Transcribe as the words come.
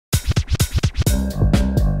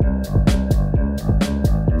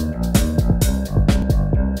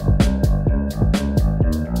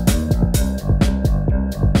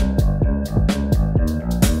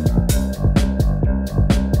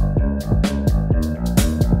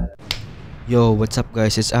Yo, what's up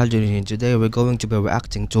guys, it's Aldrin and today we're going to be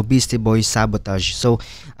reacting to Beastie Boys Sabotage. So,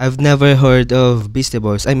 I've never heard of Beastie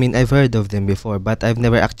Boys. I mean, I've heard of them before, but I've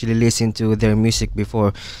never actually listened to their music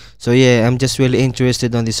before. So yeah, I'm just really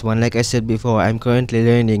interested on this one. Like I said before, I'm currently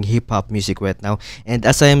learning hip-hop music right now. And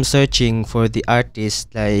as I am searching for the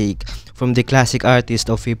artist, like from the classic artist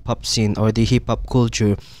of hip-hop scene or the hip-hop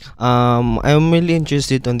culture, I'm really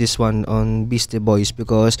interested on this one, on Beastie Boys,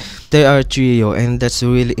 because they are a trio and that's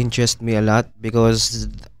really interests me a lot because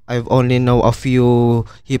I've only know a few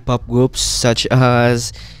hip hop groups such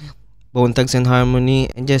as Bone Thugs and Harmony,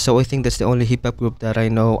 and yeah, so I think that's the only hip hop group that I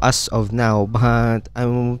know as of now. But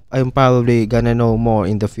I'm probably gonna know more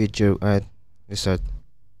in the future. Alright, let's start.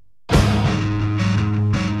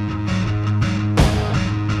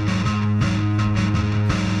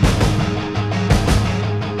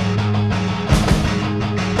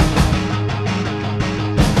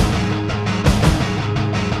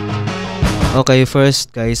 Okay,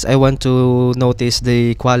 first guys, I want to notice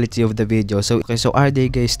the quality of the video. So okay, so are they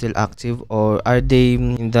guys still active or are they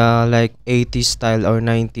in the like 80s style or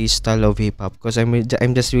 90s style of hip hop? Because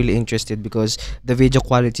I'm just really interested because the video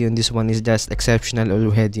quality on this one is just exceptional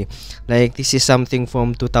already. Like this is something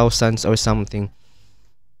from 2000s or something.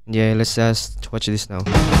 Yeah, let's just watch this now.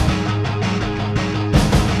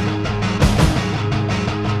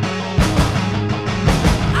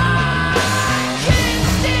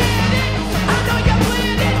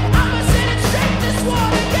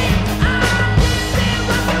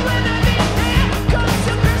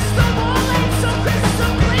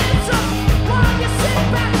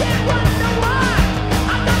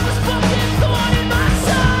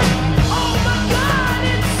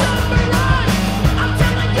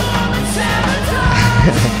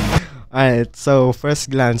 Alright, so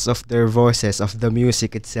first glance of their voices, of the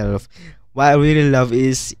music itself, what I really love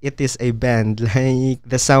is it is a band. Like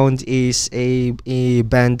the sound is a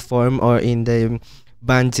band form or in the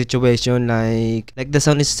band situation. Like the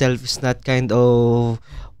sound itself is not kind of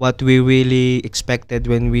what we really expected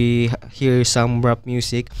when we hear some rap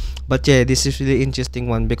music. But yeah, this is really interesting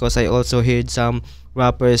one because I also heard some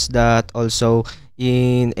rappers that also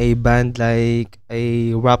in a band, like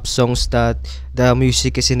a rap songs that the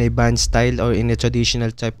music is in a band style or in a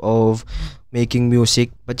traditional type of making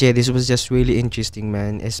music. But yeah, this was just really interesting,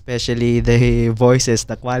 man, especially the voices,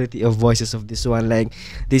 the quality of voices of this one. Like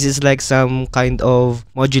this is like some kind of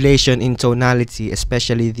modulation in tonality,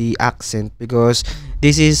 especially the accent, because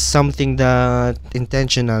this is something that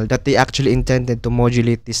intentional, that they actually intended to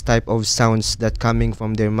modulate this type of sounds that coming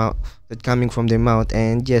from their mouth,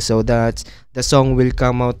 and yeah, so that the song will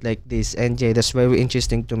come out like this. And yeah, that's very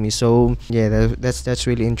interesting to me. So yeah, that's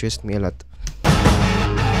really interests me a lot.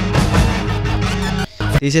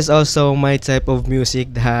 This is also my type of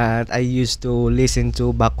music that I used to listen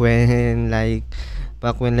to back when like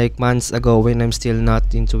months ago, when I'm still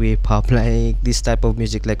not into hip hop. Like this type of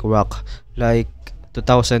music, like rock, like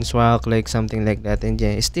 2000s rock, like something like that. And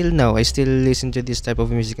yeah, still now I still listen to this type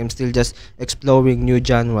of music. I'm still just exploring new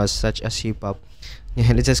genres such as hip hop.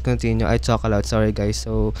 Yeah, let's just continue. I talk a lot, sorry guys.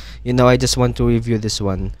 So I just want to review this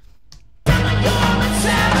one.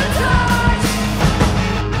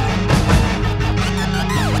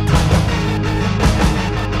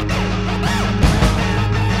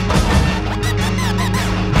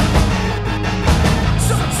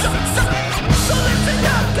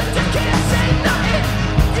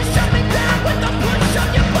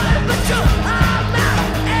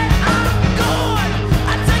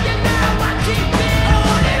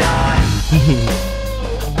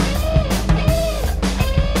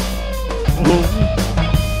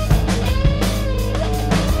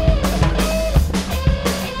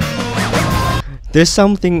 There's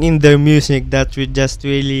something in their music that would just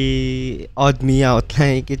really odd me out.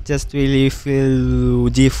 Like it just really feel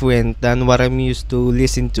different than what I'm used to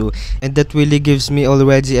listen to, and that really gives me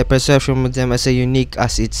already a perception of them as a unique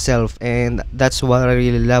as itself. And that's what I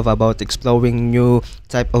really love about exploring new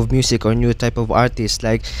type of music or new type of artists,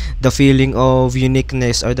 like the feeling of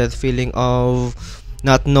uniqueness or that feeling of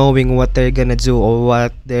not knowing what they're gonna do or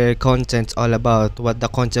what their content's all about, what the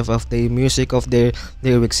concept of the music, of their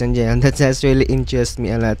lyrics. And yeah, and that has really interests me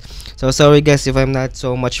a lot. So sorry guys if I'm not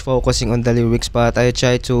so much focusing on the lyrics, but I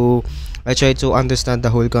try to understand the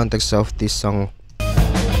whole context of this song.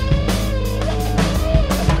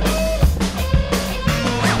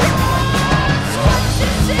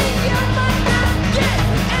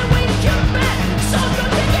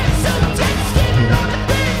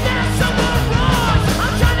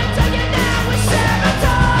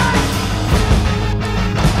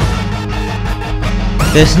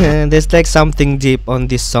 there's like something deep on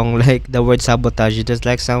this song, like the word sabotage. There's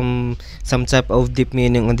like some type of deep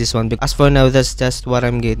meaning on this one. As for now, that's just what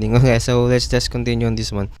I'm getting. Okay, so let's just continue on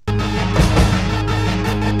this one.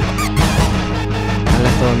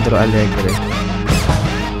 Alejandro Alegre.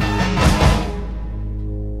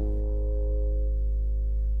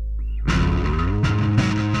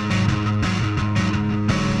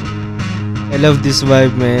 I love this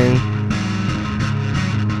vibe, man.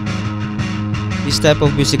 This type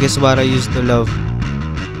of music is what I used to love.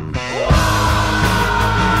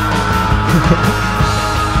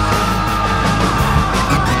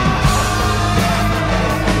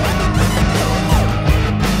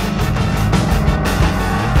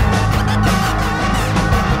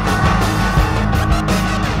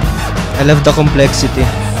 I love the complexity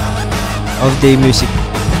of the music.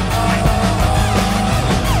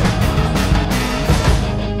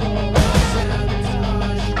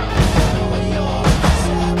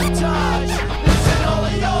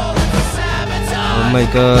 Oh my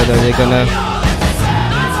god, are they gonna...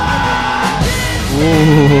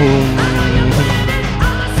 Ooh.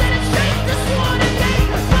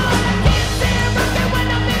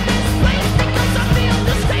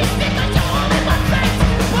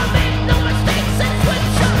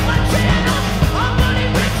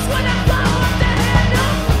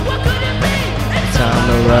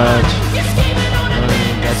 Sabotage.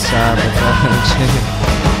 That's sabotage.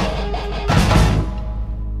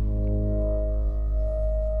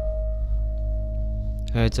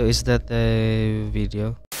 Alright, so is that a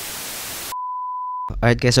video?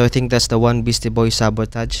 Alright guys, so I think that's the one, Beastie Boy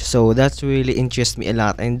Sabotage. So that's really interests me a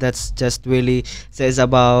lot, and that's just really says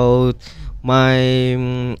about my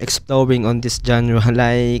exploring on this genre.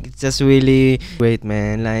 Like, it's just really great,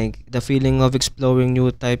 man. Like, the feeling of exploring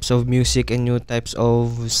new types of music and new types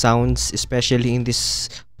of sounds, especially in this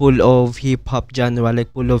full of hip-hop genre,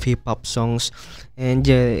 like full of hip-hop songs. And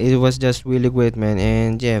yeah, it was just really great, man.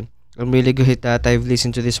 And yeah, I'm really good that I've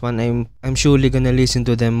listened to this one. I'm surely gonna listen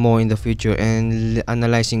to them more in the future and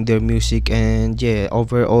analyzing their music, and yeah,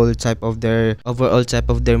 overall type of their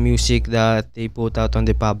music that they put out on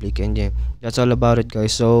the public. And yeah, that's all about it,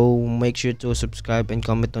 guys. So make sure to subscribe and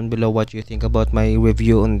comment on below what you think about my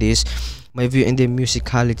review on this, my view in the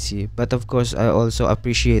musicality. But of course, I also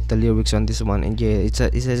appreciate the lyrics on this one. And yeah, it's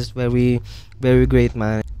just very great,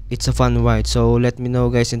 man. It's a fun ride. So let me know,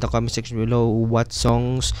 guys, in the comment section below what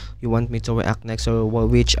songs you want me to react next, or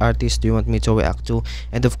which artist do you want me to react to.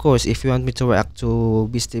 And of course, if you want me to react to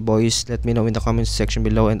Beastie Boys, let me know in the comment section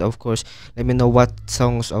below. And of course, let me know what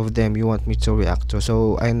songs of them you want me to react to,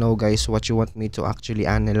 so I know, guys, what you want me to actually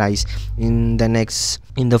analyze in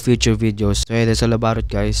the future videos. So yeah, that's all about it,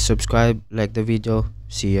 guys. Subscribe, like the video.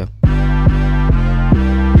 See ya.